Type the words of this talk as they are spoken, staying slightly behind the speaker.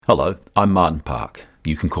Hello, I'm Martyn.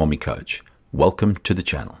 You can call me Coach. Welcome to the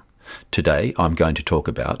channel. Today I'm going to talk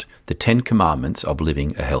about the 10 commandments of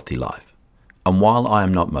living a healthy life. And while I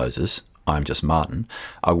am not Moses, I'm just Martyn,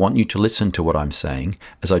 I want you to listen to what I'm saying,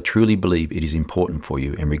 as I truly believe it is important for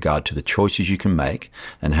you in regard to the choices you can make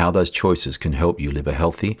and how those choices can help you live a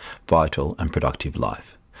healthy, vital and productive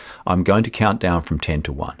life. I'm going to count down from 10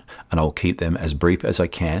 to 1, and I'll keep them as brief as I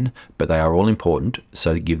can, but they are all important,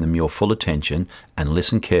 so give them your full attention and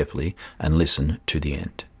listen carefully and listen to the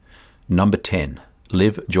end. Number 10.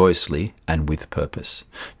 Live joyously and with purpose.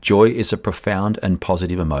 Joy is a profound and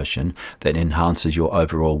positive emotion that enhances your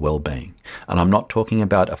overall well-being. And I'm not talking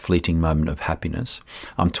about a fleeting moment of happiness.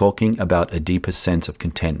 I'm talking about a deeper sense of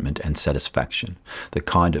contentment and satisfaction, the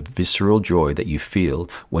kind of visceral joy that you feel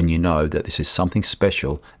when you know that this is something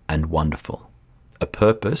special and wonderful. A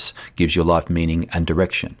purpose gives your life meaning and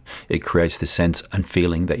direction. It creates the sense and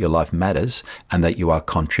feeling that your life matters and that you are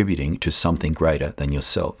contributing to something greater than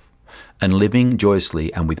yourself. And living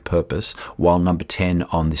joyously and with purpose, while number 10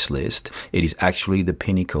 on this list, it is actually the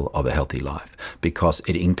pinnacle of a healthy life because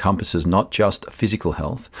it encompasses not just physical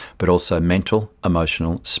health, but also mental,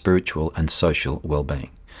 emotional, spiritual, and social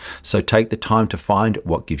well-being. So take the time to find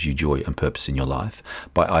what gives you joy and purpose in your life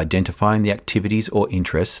by identifying the activities or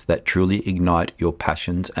interests that truly ignite your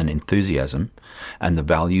passions and enthusiasm and the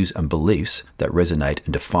values and beliefs that resonate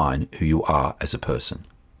and define who you are as a person.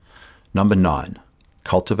 Number 9.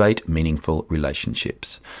 Cultivate meaningful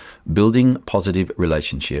relationships. Building positive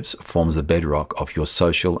relationships forms the bedrock of your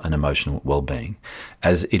social and emotional well-being,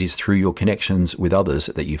 as it is through your connections with others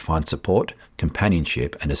that you find support,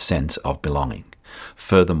 companionship, and a sense of belonging.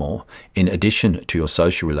 Furthermore, in addition to your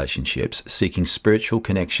social relationships, seeking spiritual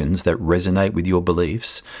connections that resonate with your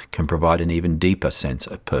beliefs can provide an even deeper sense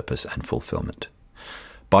of purpose and fulfillment.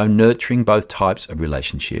 By nurturing both types of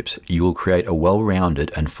relationships, you will create a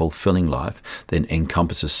well-rounded and fulfilling life that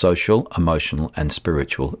encompasses social, emotional, and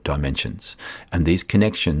spiritual dimensions. And these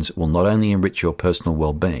connections will not only enrich your personal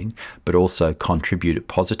well-being, but also contribute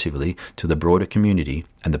positively to the broader community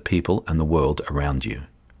and the people and the world around you.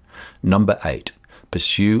 Number 8.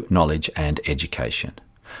 Pursue knowledge and education.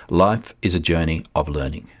 Life is a journey of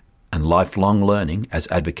learning. And lifelong learning, as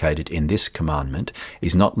advocated in this commandment,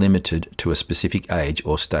 is not limited to a specific age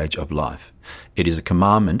or stage of life. It is a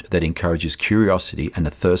commandment that encourages curiosity and a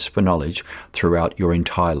thirst for knowledge throughout your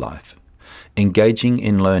entire life. Engaging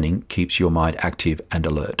in learning keeps your mind active and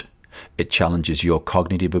alert. It challenges your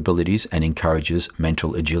cognitive abilities and encourages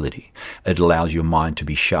mental agility. It allows your mind to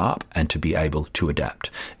be sharp and to be able to adapt.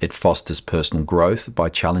 It fosters personal growth by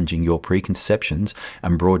challenging your preconceptions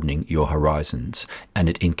and broadening your horizons. And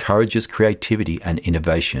it encourages creativity and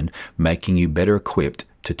innovation, making you better equipped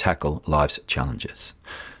to tackle life's challenges.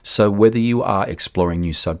 So whether you are exploring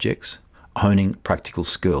new subjects, honing practical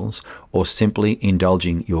skills, or simply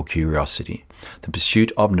indulging your curiosity, the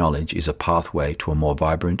pursuit of knowledge is a pathway to a more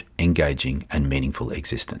vibrant, engaging, and meaningful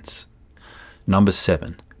existence. Number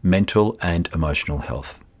 7. Mental and emotional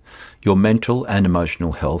health. Your mental and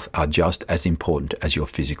emotional health are just as important as your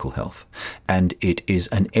physical health, and it is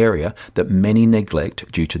an area that many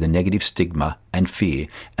neglect due to the negative stigma and fear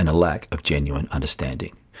and a lack of genuine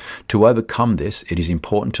understanding. To overcome this, it is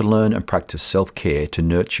important to learn and practice self-care to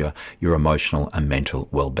nurture your emotional and mental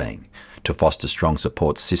well-being, to foster strong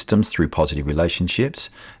support systems through positive relationships,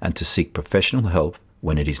 and to seek professional help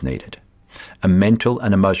when it is needed. And mental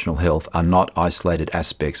and emotional health are not isolated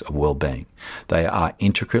aspects of well-being. They are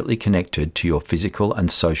intricately connected to your physical and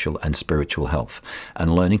social and spiritual health,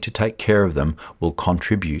 and learning to take care of them will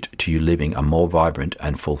contribute to you living a more vibrant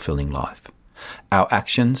and fulfilling life. Our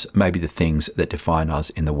actions may be the things that define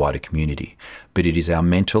us in the wider community, but it is our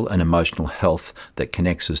mental and emotional health that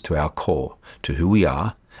connects us to our core, to who we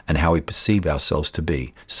are, and how we perceive ourselves to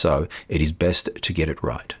be, so it is best to get it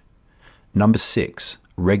right. Number 6.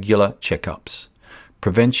 Regular checkups.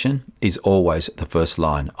 Prevention is always the first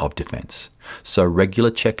line of defense, so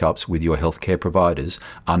regular checkups with your healthcare providers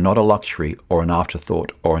are not a luxury or an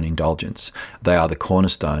afterthought or an indulgence. They are the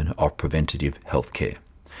cornerstone of preventative healthcare.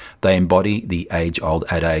 They embody the age-old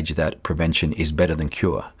adage that prevention is better than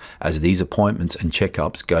cure. As these appointments and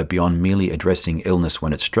checkups go beyond merely addressing illness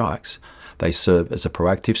when it strikes, they serve as a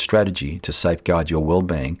proactive strategy to safeguard your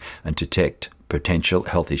well-being and detect potential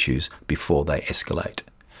health issues before they escalate.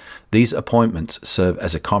 These appointments serve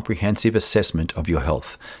as a comprehensive assessment of your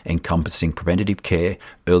health, encompassing preventative care,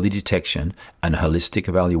 early detection, and a holistic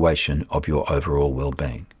evaluation of your overall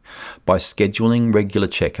well-being. By scheduling regular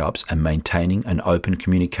checkups and maintaining an open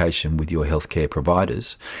communication with your healthcare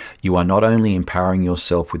providers, you are not only empowering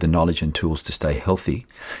yourself with the knowledge and tools to stay healthy,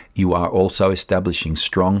 you are also establishing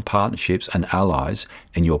strong partnerships and allies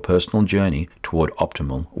in your personal journey toward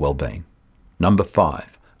optimal well-being. Number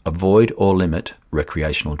 5. Avoid or limit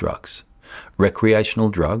recreational drugs. Recreational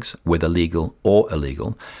drugs, whether legal or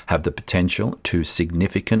illegal, have the potential to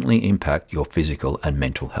significantly impact your physical and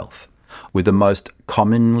mental health, with the most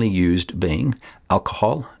commonly used being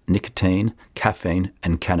alcohol, nicotine, caffeine,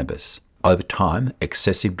 and cannabis. Over time,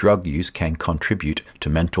 excessive drug use can contribute to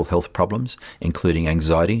mental health problems, including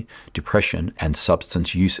anxiety, depression, and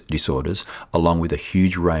substance use disorders, along with a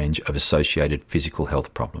huge range of associated physical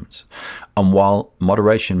health problems. And while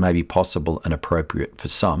moderation may be possible and appropriate for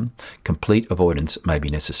some, complete avoidance may be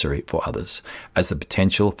necessary for others, as the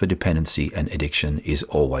potential for dependency and addiction is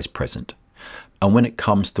always present. And when it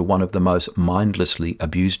comes to one of the most mindlessly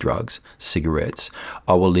abused drugs, cigarettes,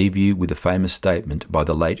 I will leave you with a famous statement by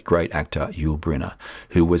the late great actor Yul Brynner,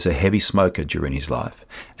 who was a heavy smoker during his life,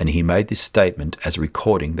 and he made this statement as a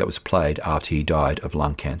recording that was played after he died of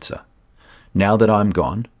lung cancer. "Now that I'm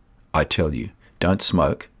gone, I tell you, don't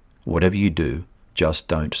smoke. Whatever you do, just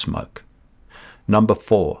don't smoke." Number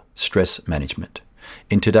 4, stress management.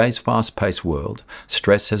 In today's fast-paced world,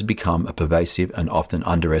 stress has become a pervasive and often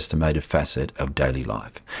underestimated facet of daily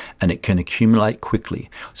life, and it can accumulate quickly,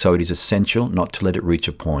 so it is essential not to let it reach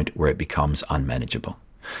a point where it becomes unmanageable.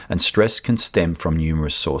 And stress can stem from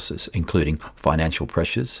numerous sources, including financial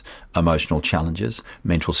pressures, emotional challenges,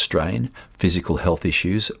 mental strain, physical health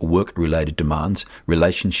issues, work-related demands,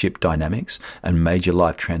 relationship dynamics, and major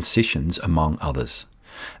life transitions, among others.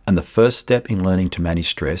 And the first step in learning to manage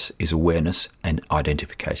stress is awareness and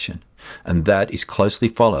identification. And that is closely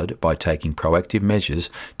followed by taking proactive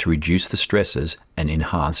measures to reduce the stresses and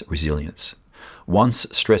enhance resilience. Once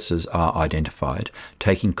stresses are identified,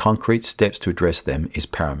 taking concrete steps to address them is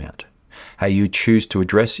paramount. How you choose to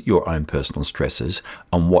address your own personal stresses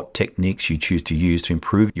and what techniques you choose to use to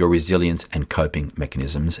improve your resilience and coping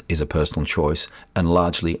mechanisms is a personal choice and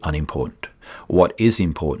largely unimportant. What is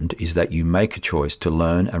important is that you make a choice to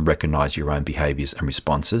learn and recognize your own behaviors and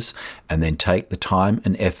responses, and then take the time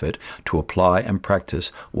and effort to apply and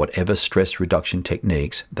practice whatever stress reduction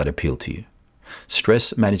techniques that appeal to you.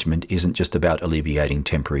 Stress management isn't just about alleviating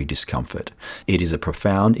temporary discomfort. It is a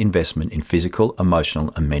profound investment in physical,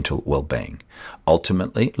 emotional, and mental well-being,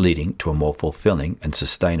 ultimately leading to a more fulfilling and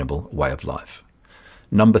sustainable way of life.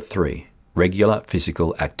 Number 3, regular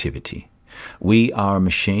physical activity. We are a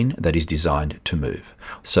machine that is designed to move.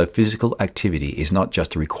 So physical activity is not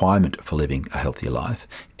just a requirement for living a healthier life,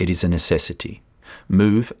 it is a necessity.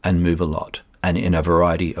 Move and move a lot, and in a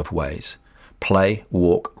variety of ways. Play,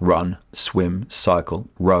 walk, run, swim, cycle,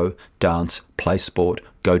 row, dance, play sport,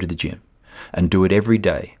 go to the gym. And do it every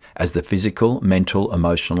day, as the physical, mental,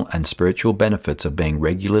 emotional, and spiritual benefits of being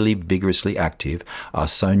regularly, vigorously active are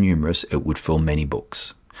so numerous it would fill many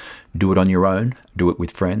books. Do it on your own, do it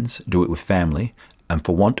with friends, do it with family, and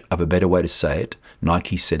for want of a better way to say it,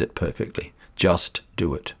 Nike said it perfectly. Just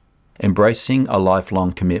do it. Embracing a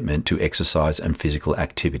lifelong commitment to exercise and physical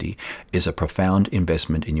activity is a profound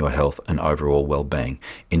investment in your health and overall well-being,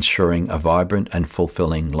 ensuring a vibrant and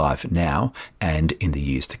fulfilling life now and in the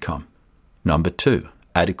years to come. Number 2,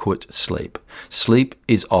 adequate sleep. Sleep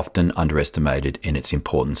is often underestimated in its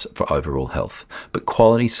importance for overall health, but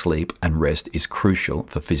quality sleep and rest is crucial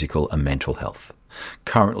for physical and mental health.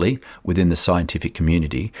 Currently, within the scientific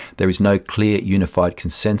community, there is no clear unified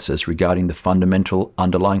consensus regarding the fundamental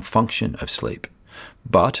underlying function of sleep.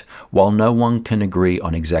 But while no one can agree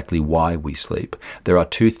on exactly why we sleep, there are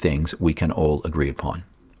 2 things we can all agree upon.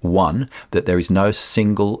 1, that there is no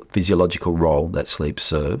single physiological role that sleep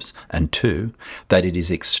serves, and 2, that it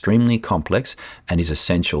is extremely complex and is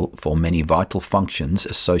essential for many vital functions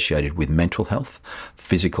associated with mental health,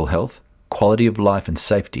 physical health, quality of life and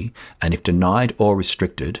safety, and if denied or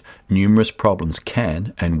restricted, numerous problems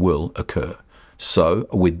can and will occur. So,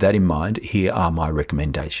 with that in mind, here are my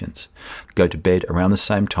recommendations. Go to bed around the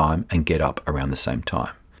same time and get up around the same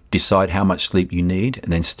time. Decide how much sleep you need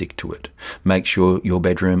and then stick to it. Make sure your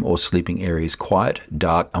bedroom or sleeping area is quiet,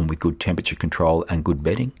 dark, and with good temperature control and good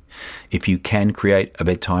bedding. If you can create a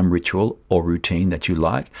bedtime ritual or routine that you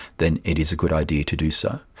like, then it is a good idea to do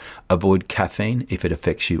so. Avoid caffeine if it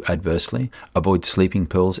affects you adversely. Avoid sleeping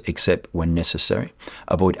pills except when necessary.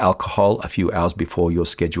 Avoid alcohol a few hours before your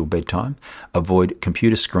scheduled bedtime. Avoid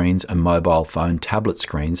computer screens and mobile phone tablet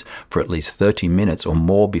screens for at least 30 minutes or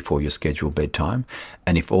more before your scheduled bedtime.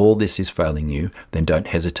 And if all this is failing you, then don't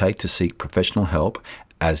hesitate to seek professional help,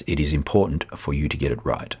 as it is important for you to get it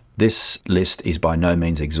right. This list is by no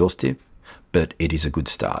means exhaustive, but it is a good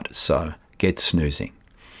start, so get snoozing.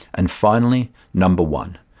 And finally, number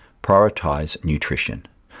 1, prioritize nutrition.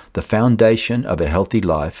 The foundation of a healthy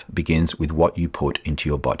life begins with what you put into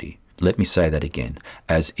your body. Let me say that again,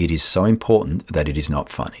 as it is so important that it is not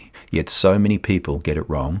funny. Yet so many people get it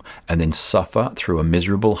wrong and then suffer through a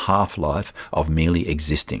miserable half-life of merely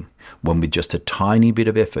existing, when with just a tiny bit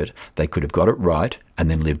of effort they could have got it right and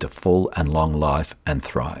then lived a full and long life and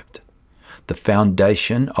thrived. The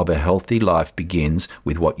foundation of a healthy life begins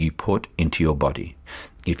with what you put into your body.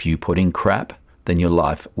 If you put in crap, then your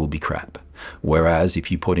life will be crap. Whereas if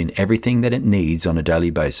you put in everything that it needs on a daily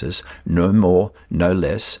basis, no more, no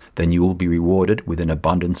less, then you will be rewarded with an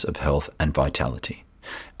abundance of health and vitality.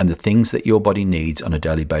 And the things that your body needs on a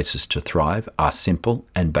daily basis to thrive are simple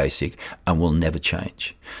and basic and will never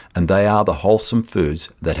change. And they are the wholesome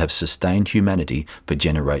foods that have sustained humanity for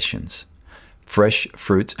generations. Fresh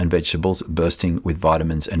fruits and vegetables bursting with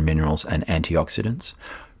vitamins and minerals and antioxidants,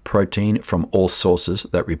 protein from all sources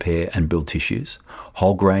that repair and build tissues,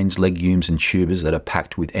 whole grains, legumes and tubers that are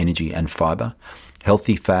packed with energy and fiber,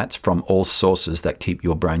 healthy fats from all sources that keep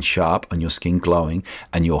your brain sharp and your skin glowing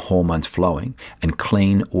and your hormones flowing, and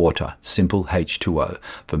clean water, simple H2O,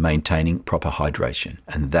 for maintaining proper hydration.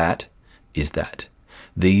 And that is that.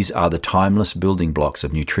 These are the timeless building blocks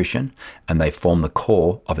of nutrition, and they form the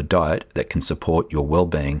core of a diet that can support your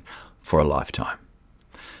well-being for a lifetime.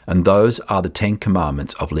 And those are the 10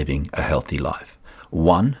 commandments of living a healthy life.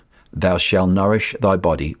 1, thou shalt nourish thy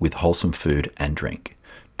body with wholesome food and drink.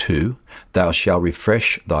 2, thou shalt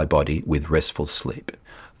refresh thy body with restful sleep.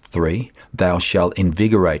 3, thou shalt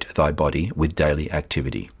invigorate thy body with daily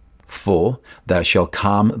activity. 4, thou shalt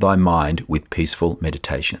calm thy mind with peaceful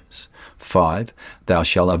meditations. 5, thou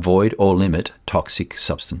shalt avoid or limit toxic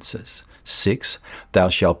substances. 6, thou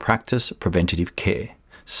shalt practice preventative care.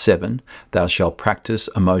 7, thou shalt practice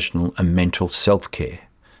emotional and mental self-care.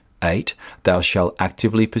 8, thou shalt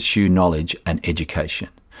actively pursue knowledge and education.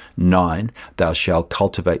 9, thou shalt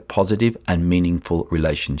cultivate positive and meaningful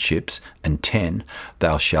relationships. And 10,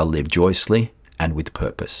 thou shalt live joyously and with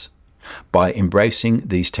purpose. By embracing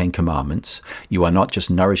these 10 commandments, you are not just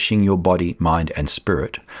nourishing your body, mind, and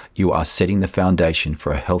spirit, you are setting the foundation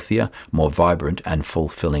for a healthier, more vibrant, and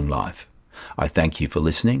fulfilling life. I thank you for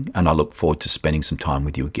listening, and I look forward to spending some time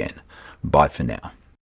with you again. Bye for now.